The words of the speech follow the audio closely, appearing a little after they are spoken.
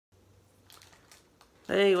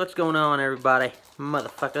Hey, what's going on, everybody?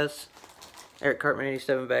 Motherfuckers. Eric Cartman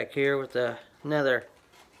 87 back here with another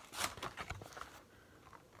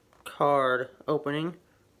card opening.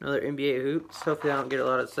 Another NBA hoops. Hopefully I don't get a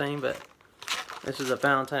lot of the same, but this is a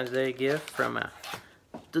Valentine's Day gift from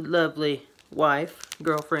the lovely wife,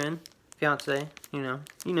 girlfriend, fiance, you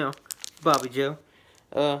know, Bobby Joe.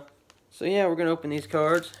 So yeah, we're gonna open these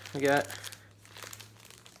cards. We got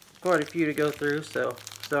quite a few to go through, so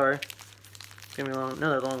sorry. It's gonna be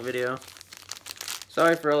another long video.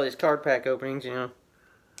 Sorry for all these card pack openings, you know.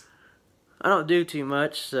 I don't do too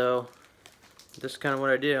much, so this is kind of what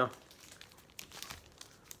I do.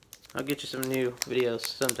 I'll get you some new videos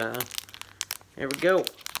sometime. Here we go.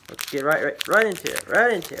 Let's get right into it.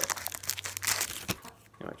 Right into it.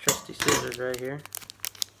 Got my trusty scissors right here.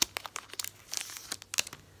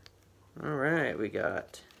 Alright, we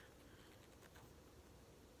got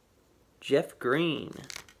Jeff Green,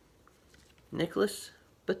 Nicholas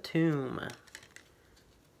Batum,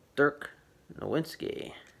 Dirk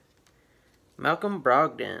Nowitzki, Malcolm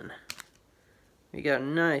Brogdon. We got a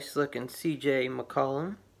nice looking CJ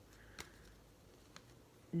McCollum,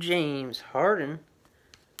 James Harden,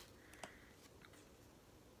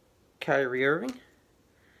 Kyrie Irving,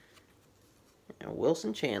 and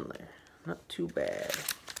Wilson Chandler. Not too bad.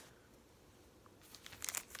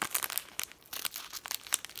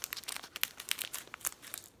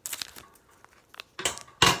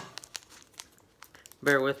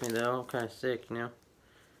 Bear with me though, I'm kind of sick, you know.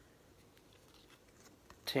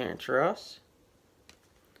 Terrence Ross.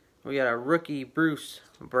 We got a rookie Bruce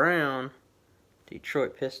Brown,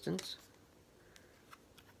 Detroit Pistons.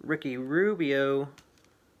 Ricky Rubio,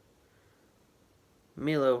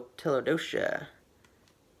 Milo Teodosha.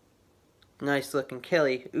 Nice looking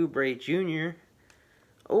Kelly Oubre Jr.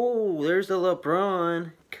 Oh, there's a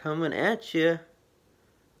LeBron coming at you.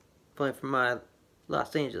 Playing for my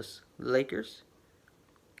Los Angeles Lakers.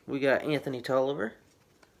 We got Anthony Tolliver.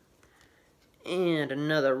 And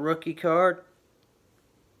another rookie card,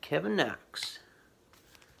 Kevin Knox.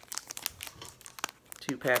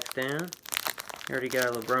 2 packs down. Already got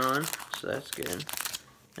a LeBron, so that's good.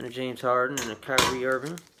 And a James Harden and a Kyrie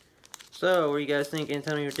Irving. So, where do you guys think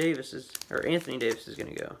Anthony Davis is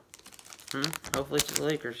going to go? Hopefully it's the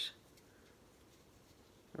Lakers.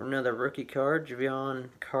 Another rookie card, Javion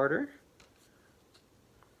Carter.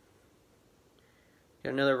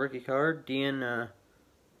 Got another rookie card, Dean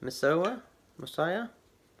Messiah.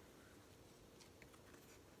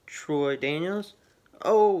 Troy Daniels.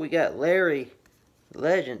 Oh, we got Larry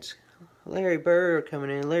Legends. Larry Bird coming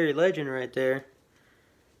in. Larry Legend right there.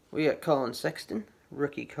 We got Colin Sexton.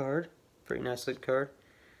 Rookie card. Pretty nice looking card.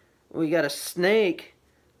 We got a snake.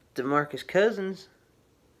 DeMarcus Cousins.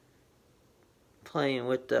 Playing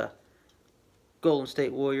with the Golden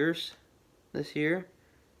State Warriors this year.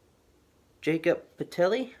 Jacob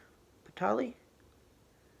Patali.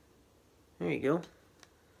 There you go.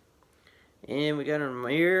 And we got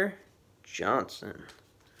Amir Johnson.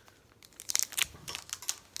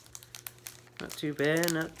 Not too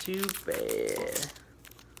bad, not too bad.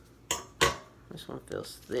 This one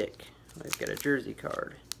feels thick. We've got a jersey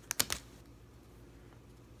card.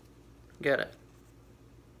 Got a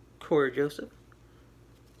Corey Joseph,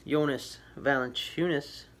 Jonas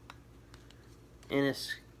Valanciunas,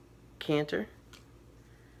 Enes Kanter.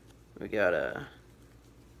 We got a...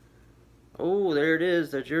 Oh, there it is,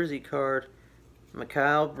 the jersey card.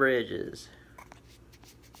 Mikal Bridges.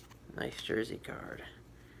 Nice jersey card.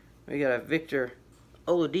 We got a Victor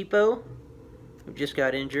Oladipo, who just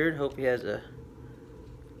got injured. Hope he has a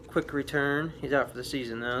quick return. He's out for the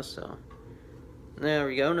season though, so. There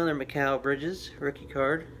we go, another Mikal Bridges rookie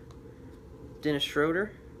card. Dennis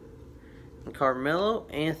Schroeder. And Carmelo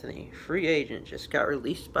Anthony, free agent, just got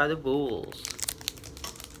released by the Bulls.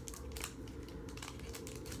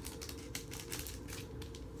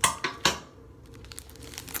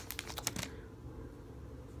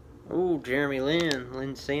 Oh, Jeremy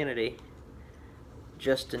Lin Sanity.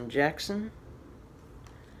 Justin Jackson.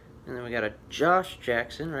 And then we got a Josh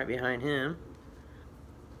Jackson right behind him.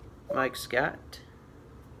 Mike Scott.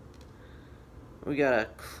 We got a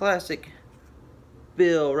classic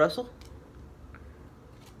Bill Russell.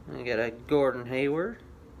 And we got a Gordon Hayward.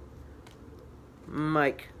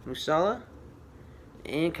 Mike Musala.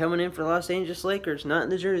 And coming in for the Los Angeles Lakers, not in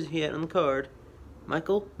the jersey yet on the card,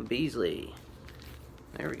 Michael Beasley.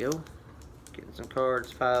 There we go. Getting some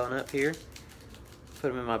cards piling up here. Put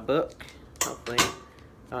them in my book. Hopefully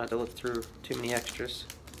I don't have to look through too many extras.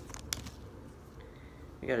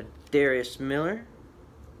 We got a Darius Miller.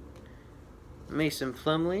 Mason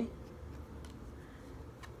Plumlee.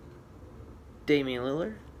 Damian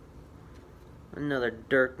Lillard. Another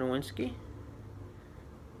Dirk Nowitzki.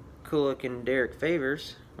 Cool looking Derek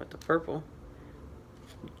Favors with the purple.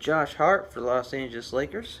 Josh Hart for the Los Angeles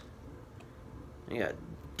Lakers. We got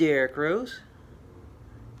Derrick Rose.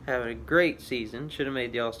 Having a great season. Should have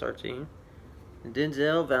made the All-Star team. And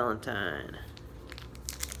Denzel Valentine.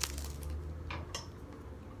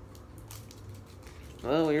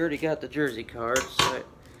 Well, we already got the jersey cards, so that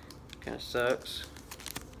kind of sucks.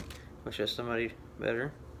 Wish I had somebody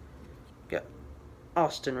better. Got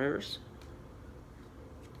Austin Rivers.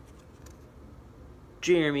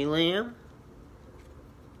 Jeremy Lamb.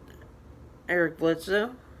 Eric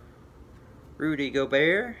Bledsoe. Rudy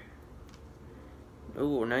Gobert.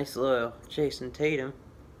 Ooh, nice little Jason Tatum.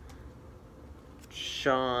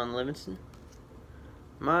 Sean Livingston.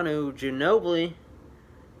 Manu Ginobili,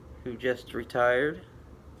 who just retired.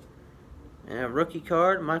 And a rookie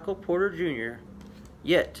card, Michael Porter Jr.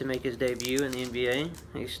 Yet to make his debut in the NBA.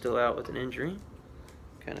 He's still out with an injury.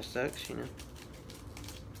 Kind of sucks, you know.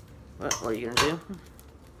 Well, what are you going to do?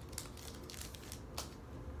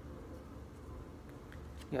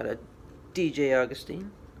 Got a DJ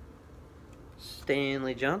Augustine.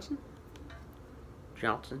 Stanley Johnson.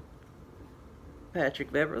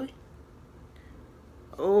 Patrick Beverly.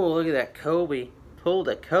 Oh, look at that Kobe. Pulled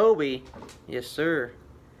a Kobe. Yes, sir.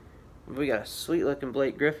 We got a sweet looking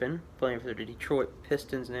Blake Griffin playing for the Detroit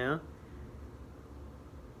Pistons now.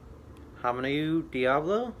 Hamidou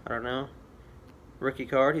Diallo, I don't know. Rookie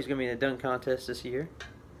card, he's going to be in the dunk contest this year.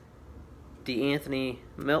 DeAnthony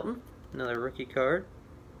Melton, another rookie card.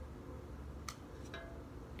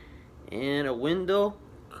 And a Wendell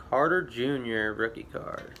Carter Jr. rookie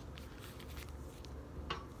card.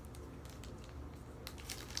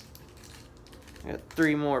 Got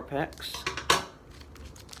 3 more packs.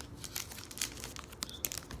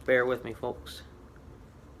 Bear with me, folks.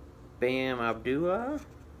 Bam Abdullah.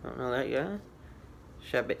 I don't know that guy.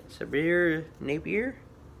 Sabir Napier.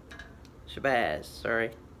 Shabazz,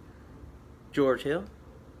 sorry. George Hill.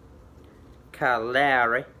 Kyle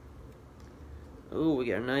Lowry. Ooh, we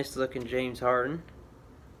got a nice looking James Harden.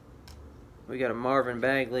 We got a Marvin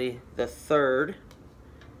Bagley the third.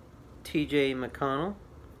 TJ McConnell.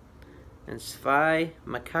 And Svi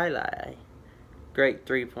Mykhailiuk. Great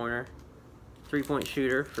three-pointer. Three-point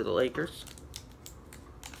shooter for the Lakers.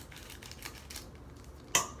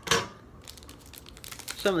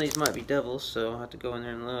 Some of these might be doubles, so I'll have to go in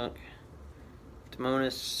there and look.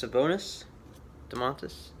 Domantas Sabonis.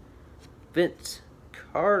 Vince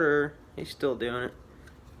Carter. He's still doing it.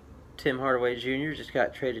 Tim Hardaway Jr. just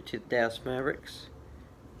got traded to the Dallas Mavericks.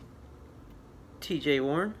 TJ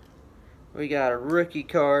Warren. We got a rookie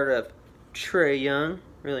card of Trae Young.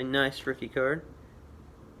 Really nice rookie card.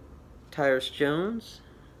 Tyrus Jones.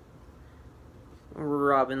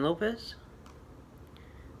 Robin Lopez.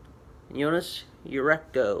 Jonas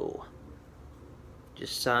Ureko.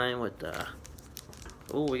 Just signed with the...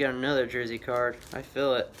 Oh, we got another jersey card. I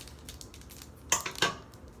feel it.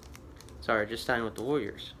 Sorry, just signed with the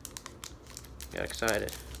Warriors. Got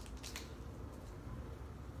excited.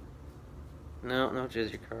 No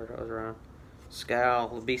jersey card. I was wrong. Skal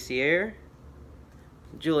Labissiere.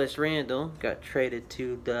 Julius Randle got traded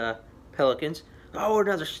to the Pelicans. Oh,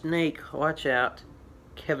 another snake. Watch out.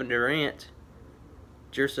 Kevin Durant.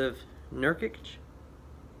 Joseph Nurkic.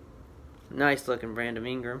 Nice looking Brandon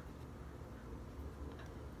Ingram.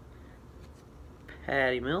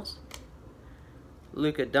 Patty Mills.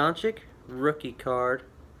 Luka Doncic. Rookie card.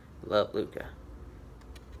 Love Luka.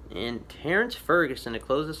 And Terrence Ferguson to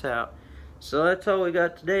close us out. So that's all we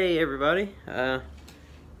got today, everybody.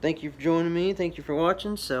 Thank you for joining me. Thank you for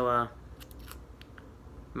watching. So,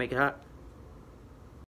 make it hot.